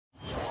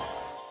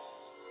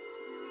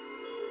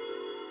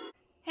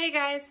Hey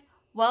guys,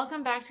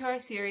 welcome back to our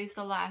series,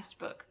 The Last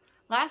Book.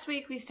 Last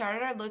week we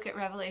started our look at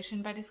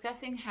Revelation by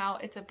discussing how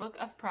it's a book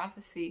of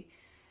prophecy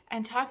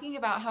and talking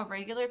about how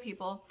regular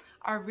people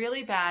are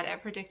really bad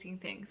at predicting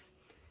things,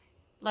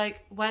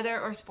 like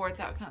weather or sports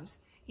outcomes.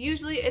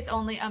 Usually it's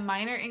only a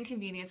minor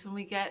inconvenience when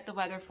we get the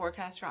weather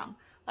forecast wrong,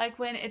 like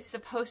when it's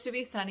supposed to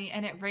be sunny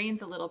and it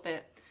rains a little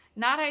bit.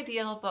 Not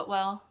ideal, but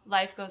well,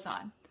 life goes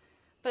on.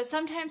 But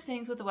sometimes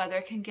things with the weather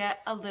can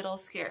get a little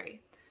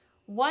scary.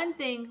 One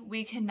thing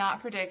we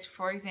cannot predict,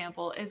 for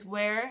example, is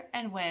where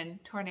and when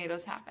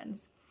tornadoes happen.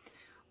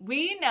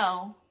 We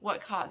know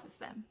what causes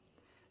them.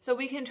 So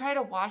we can try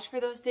to watch for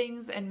those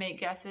things and make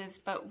guesses,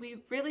 but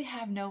we really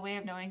have no way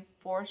of knowing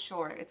for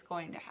sure it's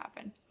going to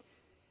happen.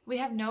 We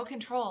have no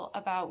control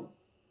about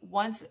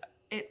once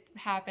it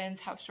happens,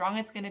 how strong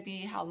it's going to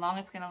be, how long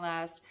it's going to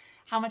last,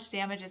 how much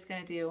damage it's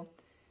going to do.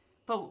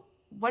 But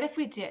what if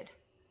we did?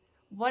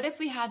 What if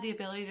we had the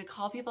ability to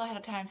call people ahead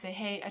of time, say,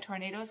 hey, a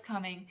tornado is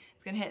coming,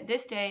 it's going to hit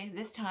this day,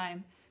 this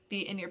time,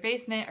 be in your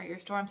basement or your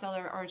storm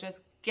cellar, or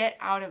just get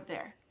out of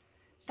there.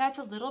 That's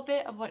a little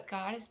bit of what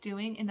God is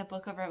doing in the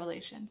book of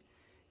Revelation.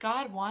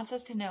 God wants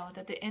us to know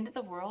that the end of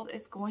the world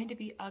is going to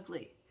be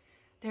ugly.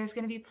 There's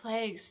going to be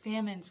plagues,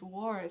 famines,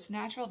 wars,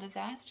 natural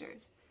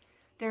disasters.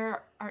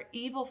 There are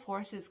evil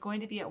forces going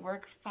to be at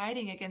work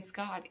fighting against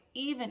God,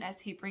 even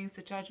as he brings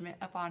the judgment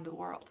upon the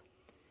world.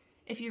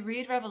 If you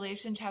read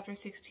Revelation chapter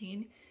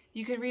 16,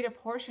 you can read a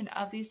portion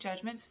of these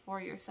judgments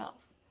for yourself.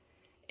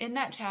 In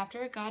that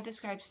chapter, God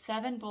describes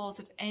 7 bowls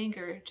of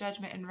anger,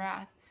 judgment, and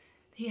wrath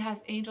he has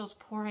angels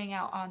pouring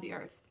out on the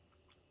earth.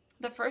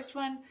 The first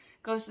one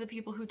goes to the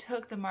people who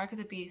took the mark of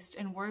the beast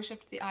and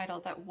worshipped the idol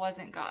that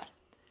wasn't God.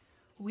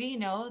 We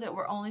know that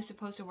we're only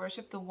supposed to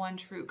worship the one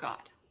true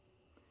God.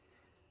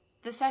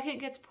 The second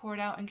gets poured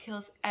out and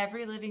kills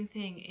every living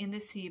thing in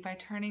the sea by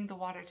turning the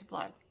water to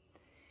blood.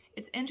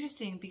 It's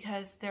interesting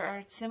because there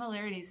are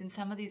similarities in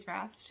some of these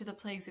wraths to the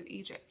plagues of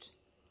Egypt.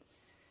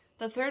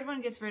 The third one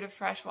gets rid of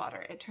fresh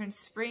water. It turns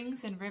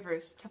springs and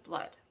rivers to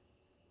blood.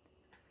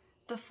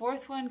 The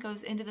fourth one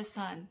goes into the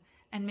sun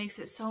and makes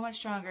it so much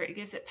stronger it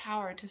gives it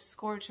power to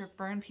scorch or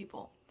burn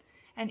people.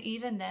 And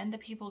even then, the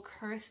people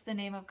curse the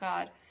name of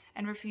God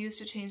and refuse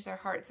to change their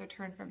hearts or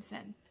turn from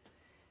sin.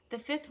 The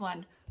fifth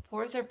one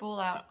pours their bowl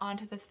out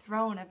onto the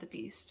throne of the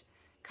beast,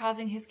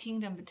 causing his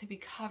kingdom to be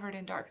covered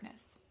in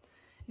darkness.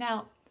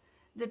 Now,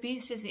 the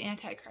beast is the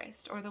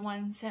Antichrist, or the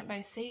one sent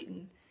by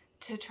Satan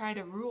to try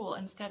to rule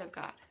instead of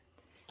God.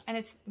 And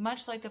it's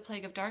much like the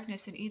plague of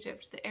darkness in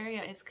Egypt. The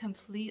area is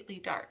completely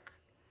dark.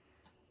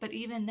 But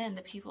even then,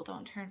 the people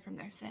don't turn from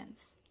their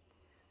sins.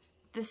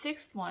 The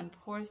sixth one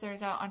pours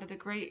theirs out onto the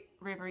great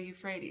river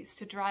Euphrates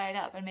to dry it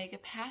up and make a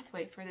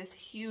pathway for this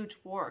huge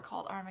war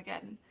called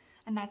Armageddon.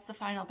 And that's the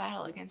final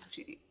battle against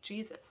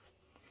Jesus.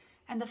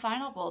 And the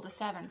final bowl, the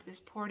seventh,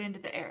 is poured into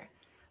the air.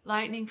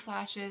 Lightning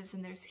flashes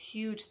and there's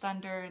huge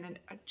thunder and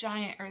a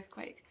giant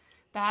earthquake.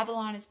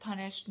 Babylon is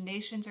punished,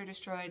 nations are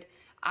destroyed,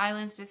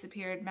 islands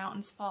disappeared,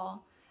 mountains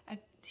fall, a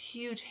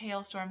huge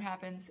hailstorm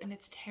happens, and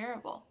it's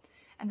terrible.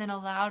 And then a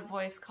loud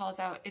voice calls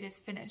out, "It is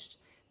finished,"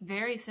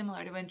 very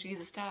similar to when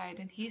Jesus died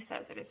and he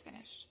says it is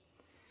finished.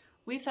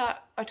 We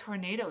thought a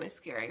tornado is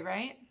scary,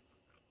 right?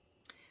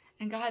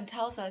 And God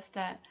tells us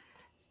that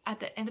at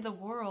the end of the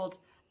world,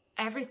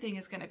 everything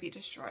is going to be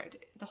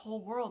destroyed. The whole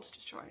world's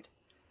destroyed.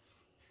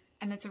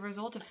 And it's a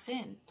result of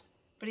sin.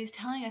 But he's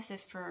telling us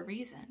this for a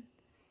reason.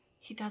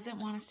 He doesn't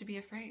want us to be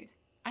afraid.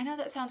 I know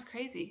that sounds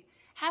crazy.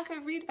 How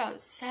can we read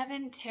about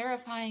 7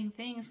 terrifying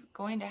things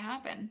going to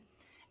happen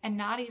and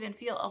not even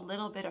feel a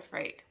little bit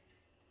afraid?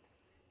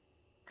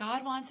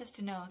 God wants us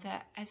to know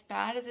that as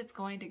bad as it's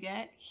going to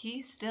get,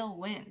 he still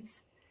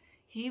wins.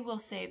 He will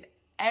save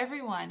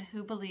everyone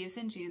who believes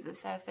in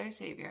Jesus as their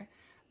Savior,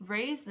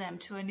 raise them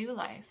to a new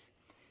life.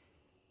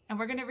 And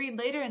we're going to read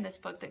later in this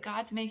book that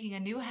God's making a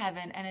new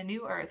heaven and a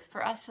new earth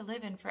for us to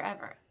live in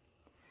forever.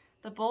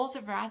 The bowls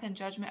of wrath and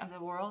judgment of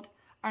the world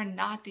are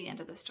not the end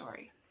of the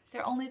story.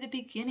 They're only the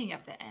beginning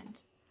of the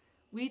end.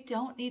 We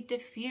don't need to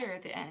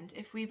fear the end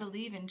if we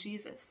believe in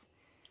Jesus.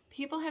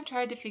 People have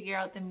tried to figure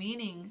out the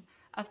meaning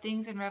of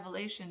things in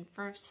Revelation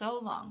for so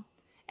long.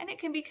 And it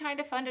can be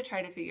kind of fun to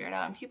try to figure it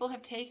out. And people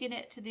have taken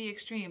it to the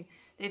extreme.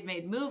 They've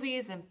made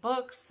movies and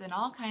books and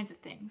all kinds of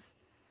things.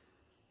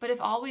 But if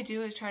all we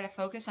do is try to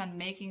focus on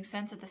making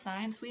sense of the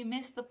signs, we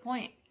miss the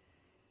point.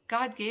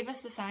 God gave us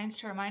the signs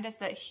to remind us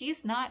that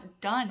he's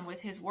not done with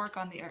his work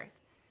on the earth.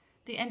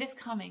 The end is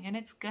coming and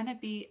it's gonna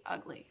be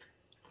ugly.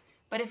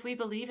 But if we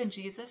believe in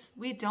Jesus,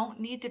 we don't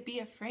need to be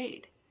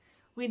afraid.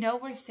 We know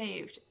we're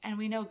saved and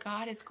we know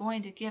God is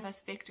going to give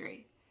us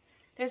victory.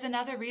 There's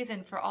another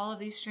reason for all of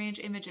these strange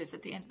images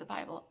at the end of the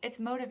Bible. It's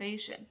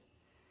motivation.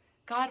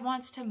 God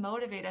wants to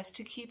motivate us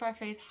to keep our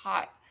faith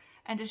hot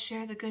and to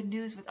share the good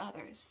news with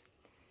others.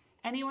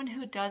 Anyone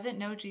who doesn't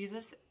know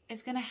Jesus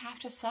is going to have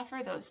to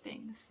suffer those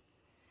things.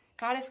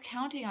 God is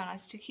counting on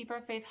us to keep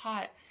our faith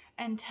hot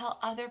and tell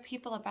other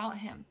people about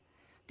him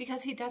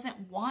because he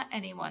doesn't want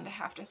anyone to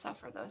have to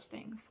suffer those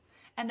things.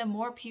 And the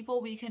more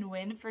people we can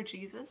win for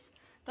Jesus,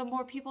 the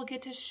more people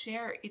get to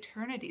share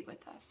eternity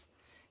with us.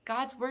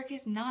 God's work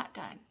is not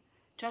done.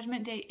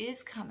 Judgment Day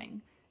is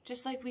coming.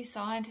 Just like we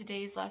saw in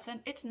today's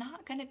lesson, it's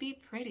not going to be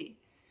pretty.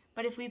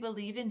 But if we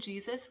believe in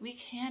Jesus, we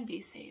can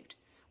be saved.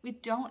 We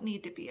don't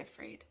need to be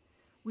afraid.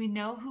 We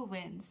know who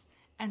wins,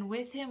 and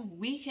with him,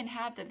 we can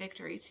have the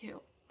victory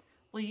too.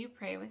 Will you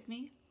pray with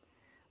me?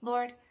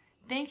 Lord,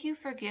 thank you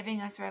for giving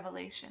us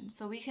revelation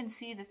so we can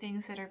see the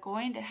things that are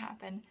going to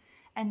happen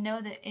and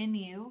know that in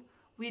you,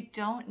 we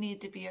don't need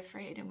to be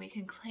afraid and we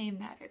can claim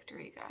that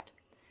victory, God.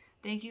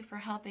 Thank you for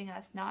helping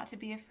us not to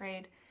be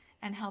afraid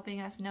and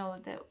helping us know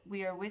that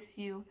we are with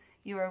you,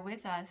 you are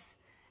with us,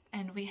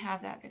 and we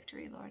have that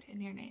victory, Lord.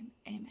 In your name,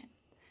 amen.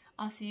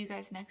 I'll see you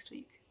guys next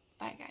week.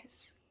 Bye,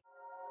 guys.